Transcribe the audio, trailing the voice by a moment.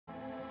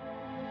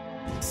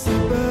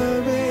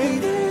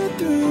Separated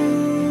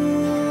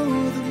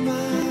through the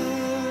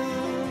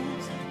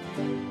miles.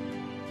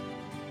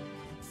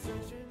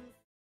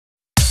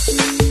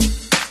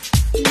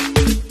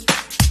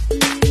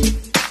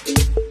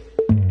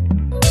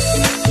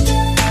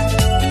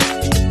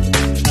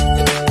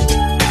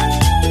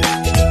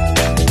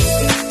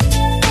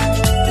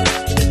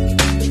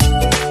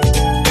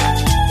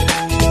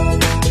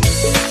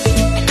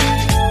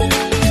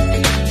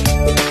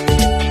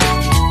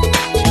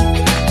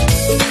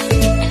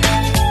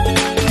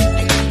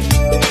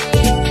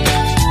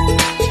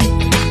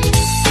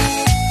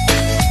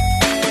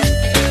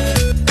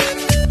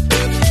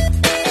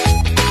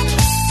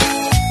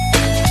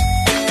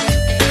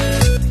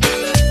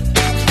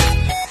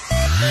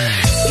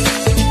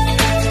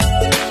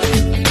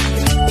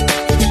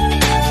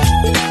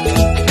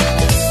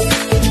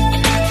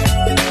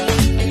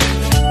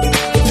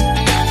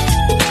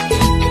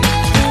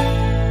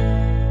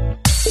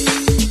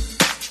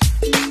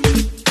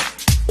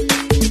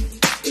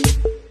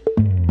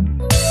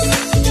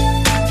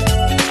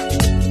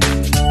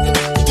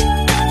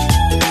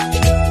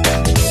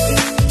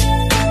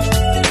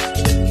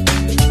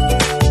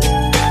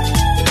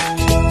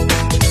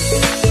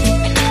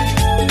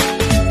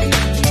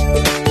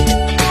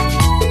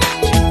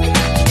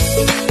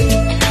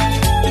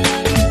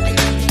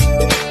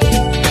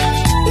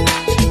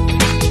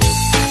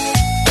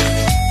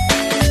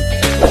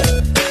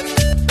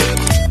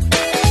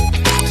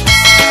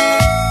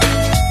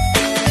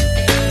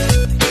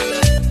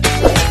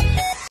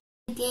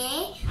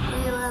 Today we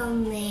will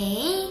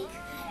make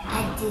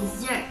a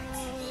dessert.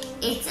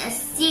 It's a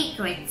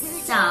secret,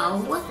 so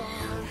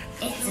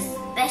it's a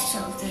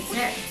special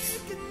dessert.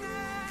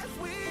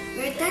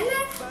 We're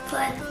gonna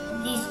put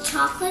these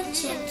chocolate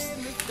chips.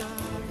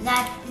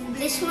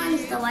 This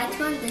one's the white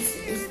one. This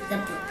is the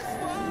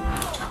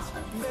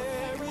chocolate.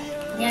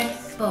 They're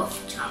both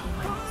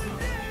chocolate.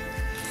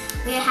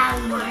 We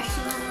have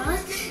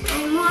marshmallows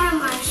and more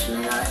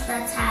marshmallows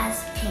that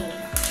has pink.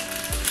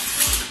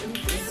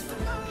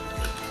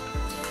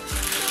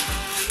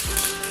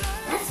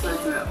 That's what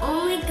we're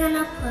only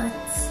gonna put,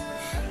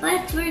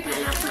 but we're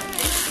gonna put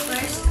this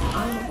first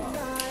on the wall.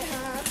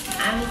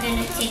 I'm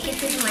gonna take it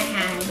with my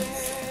hands.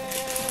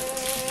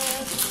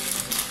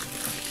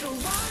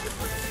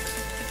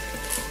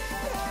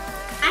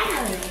 I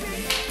have it.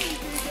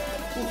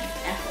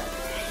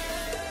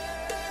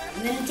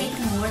 I'm gonna take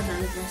more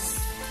than this.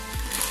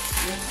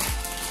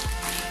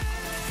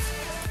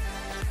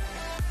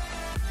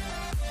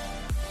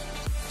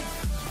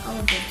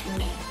 Oh, this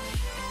way.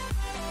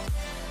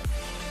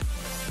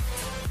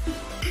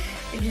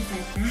 Just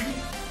like that.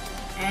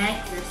 I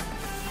like this.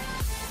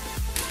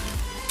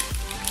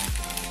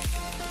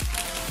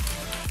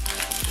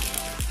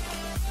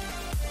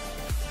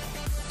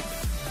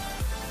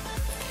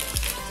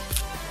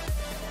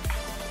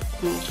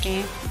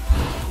 Okay.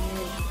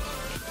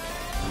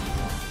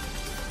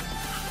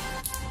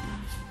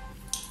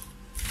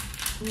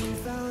 We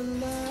found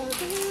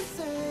love in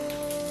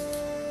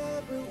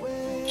separate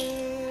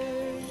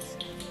ways.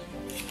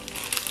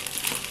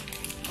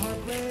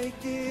 Heartbreak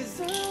is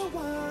a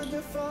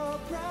wonderful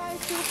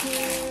price to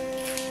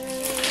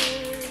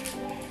pay.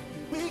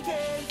 We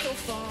came so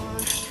far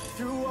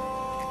through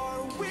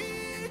our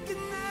weakness.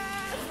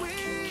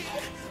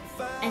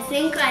 I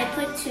think I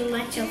put too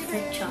much of the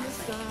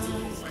chocolate.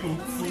 Okay.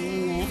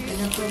 I'm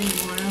gonna put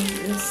more of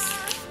this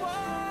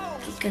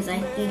because I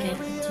think I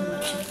put too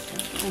much of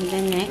stuff. And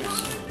then next.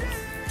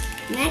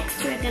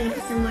 Next, we're gonna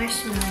put the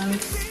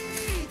marshmallows.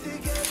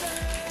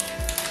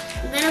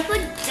 I'm gonna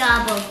put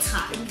double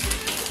top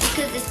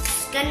because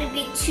it's gonna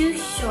be too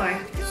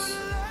short.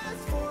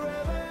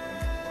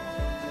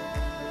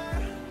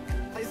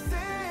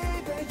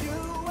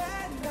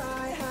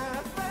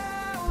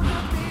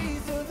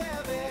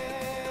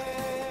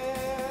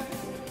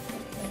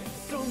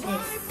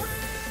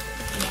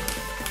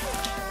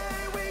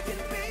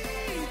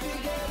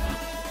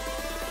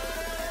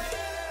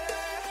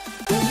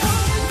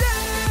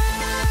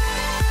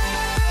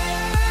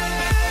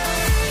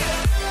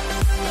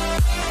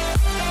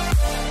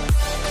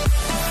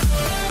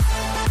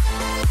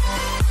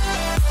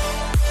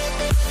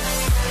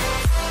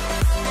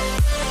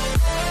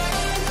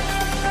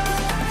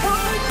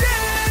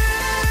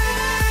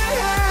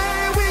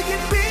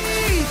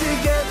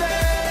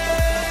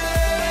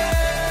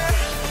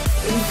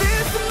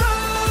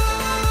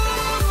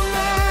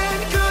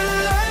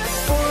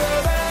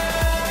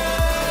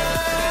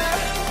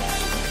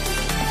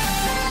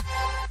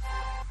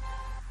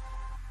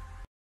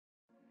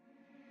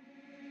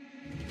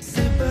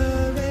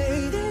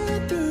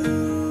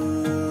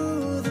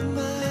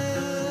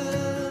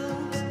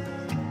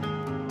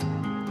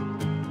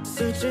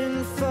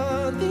 Searching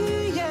for the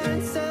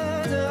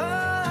answer to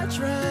our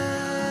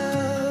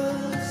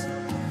trials.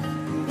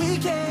 We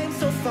came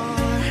so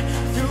far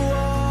through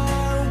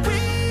our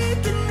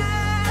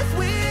weakness.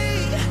 We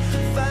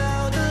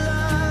found a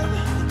love,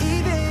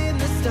 even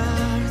the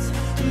stars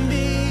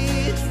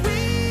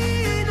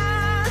between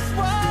us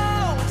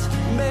won't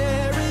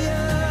marry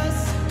us.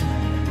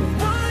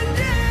 One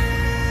day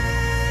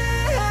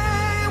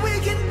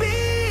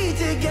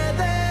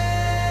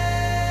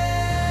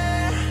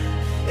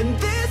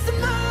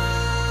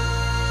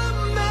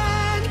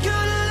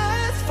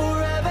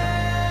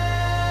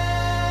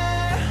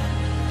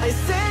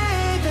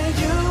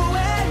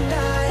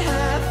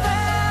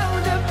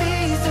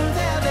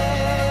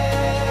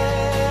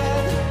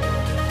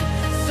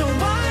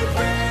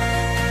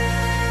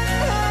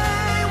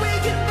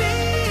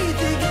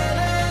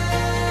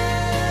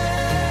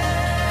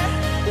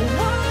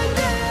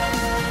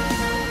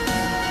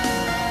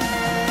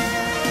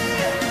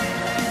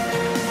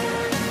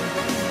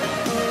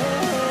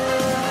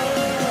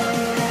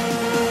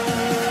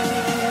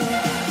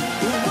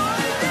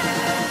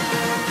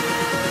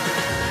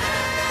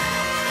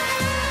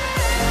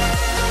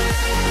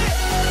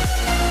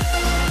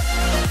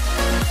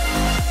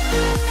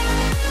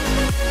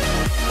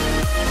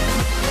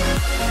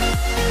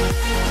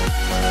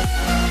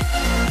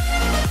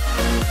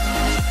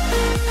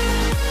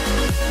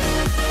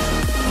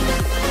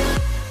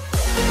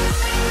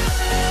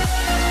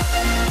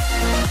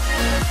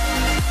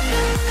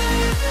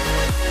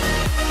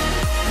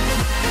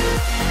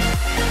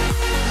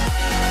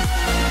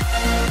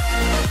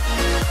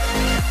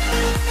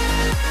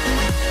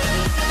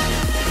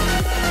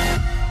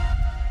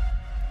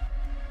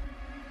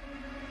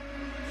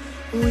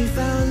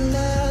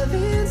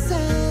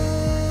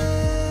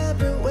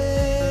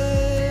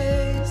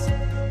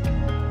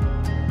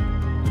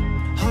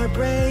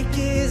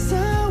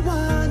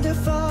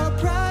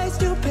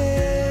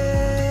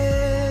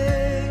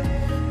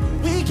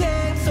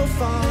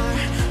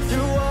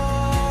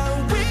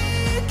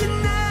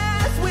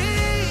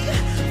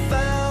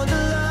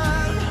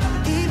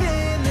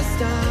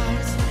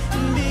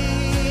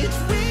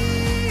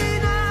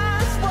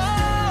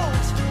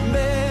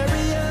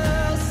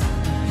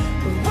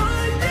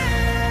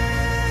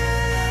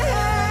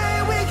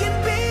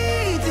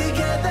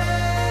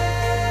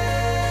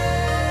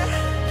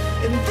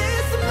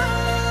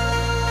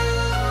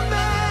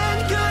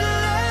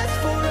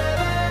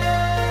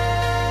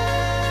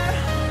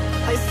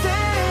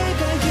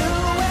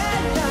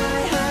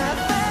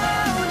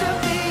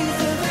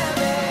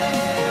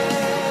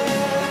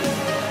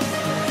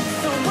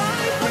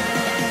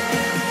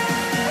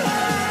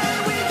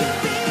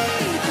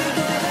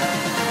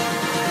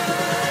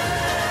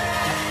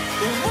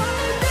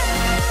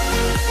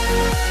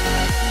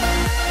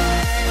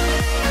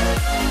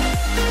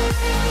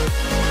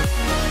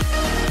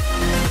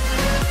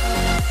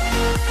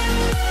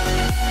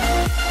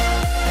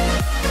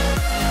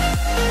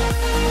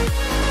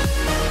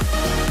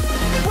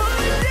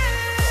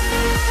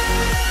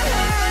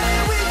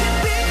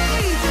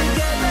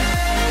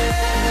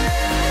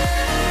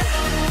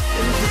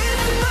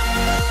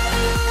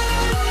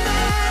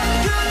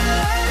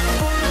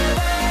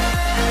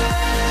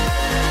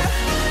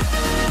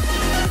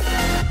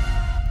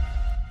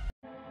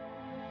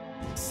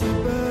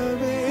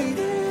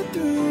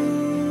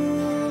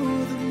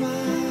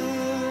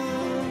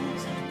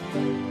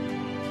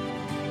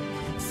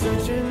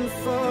searching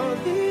for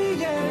the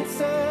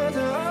answer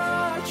to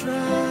our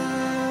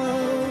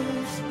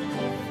trials.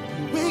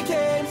 We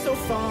came so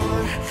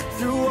far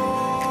through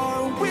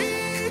our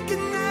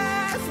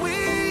weakness.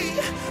 We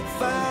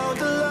found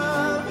the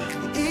love,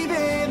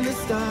 even the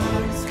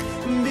stars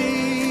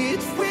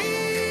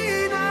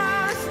between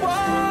us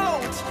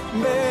won't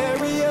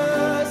marry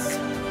us.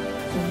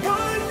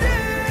 One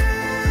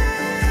day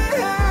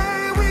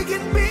we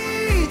can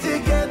be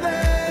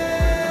together,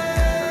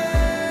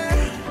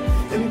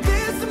 and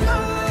this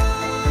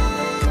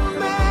moment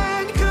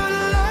could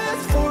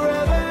last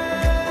forever.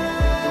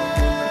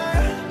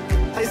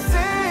 I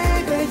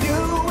say that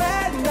you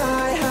and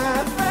I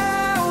have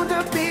found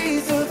a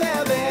piece of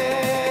heaven.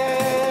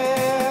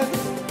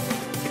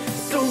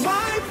 So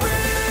I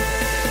pray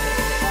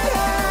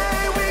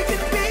we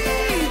can be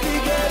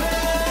together.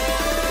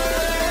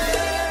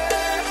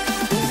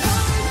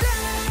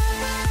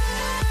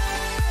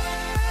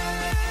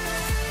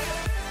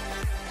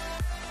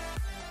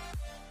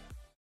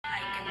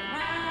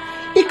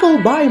 Ikaw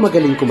ba ay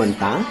magaling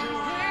kumanta?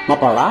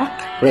 Mapa-rock,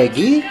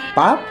 reggae,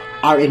 pop,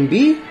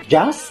 R&B,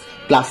 jazz,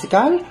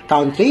 classical,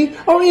 country,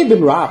 or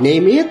even rap?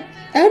 Name it,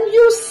 and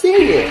you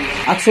sing it.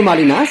 At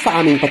sumali na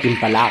sa aming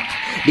patimpalak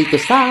dito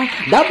sa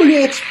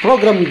WH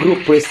Program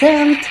Group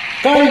Present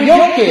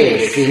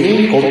Karaoke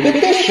Singing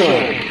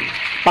Competition.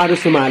 Para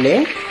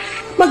sumali,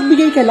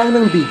 magbigay ka lang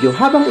ng video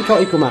habang ikaw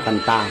ay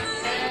kumakanta.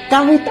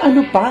 Kahit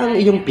ano pa ang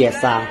iyong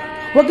pyesa,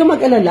 huwag kang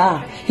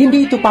mag-alala,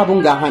 hindi ito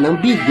pabunggahan ng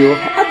video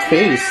at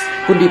face,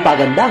 kundi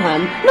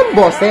pagandahan ng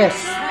boses.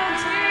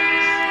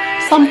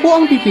 10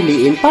 ang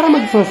pipiliin para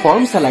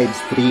mag-perform sa live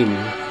stream.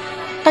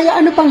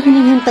 Kaya ano pang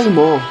hinihintay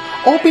mo?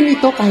 Open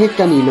ito kahit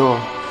kanino.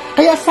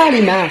 Kaya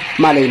sali na,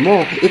 malay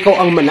mo,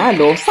 ikaw ang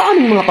manalo sa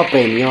aming mga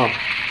papremyo.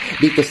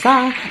 Dito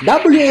sa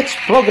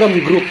WH Program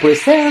Group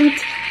Present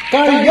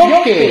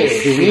Karaoke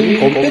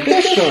Singing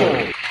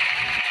Competition.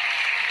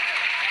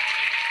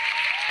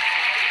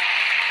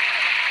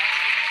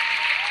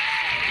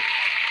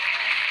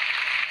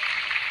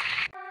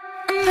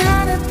 I'm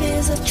not a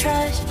piece of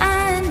trash,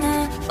 I'm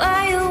not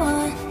what you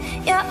want.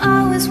 You're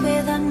always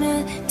without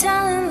me,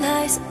 telling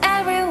lies,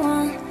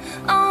 everyone.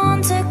 I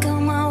want to go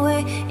my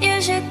way, you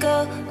should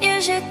go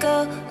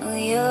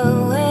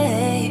your way.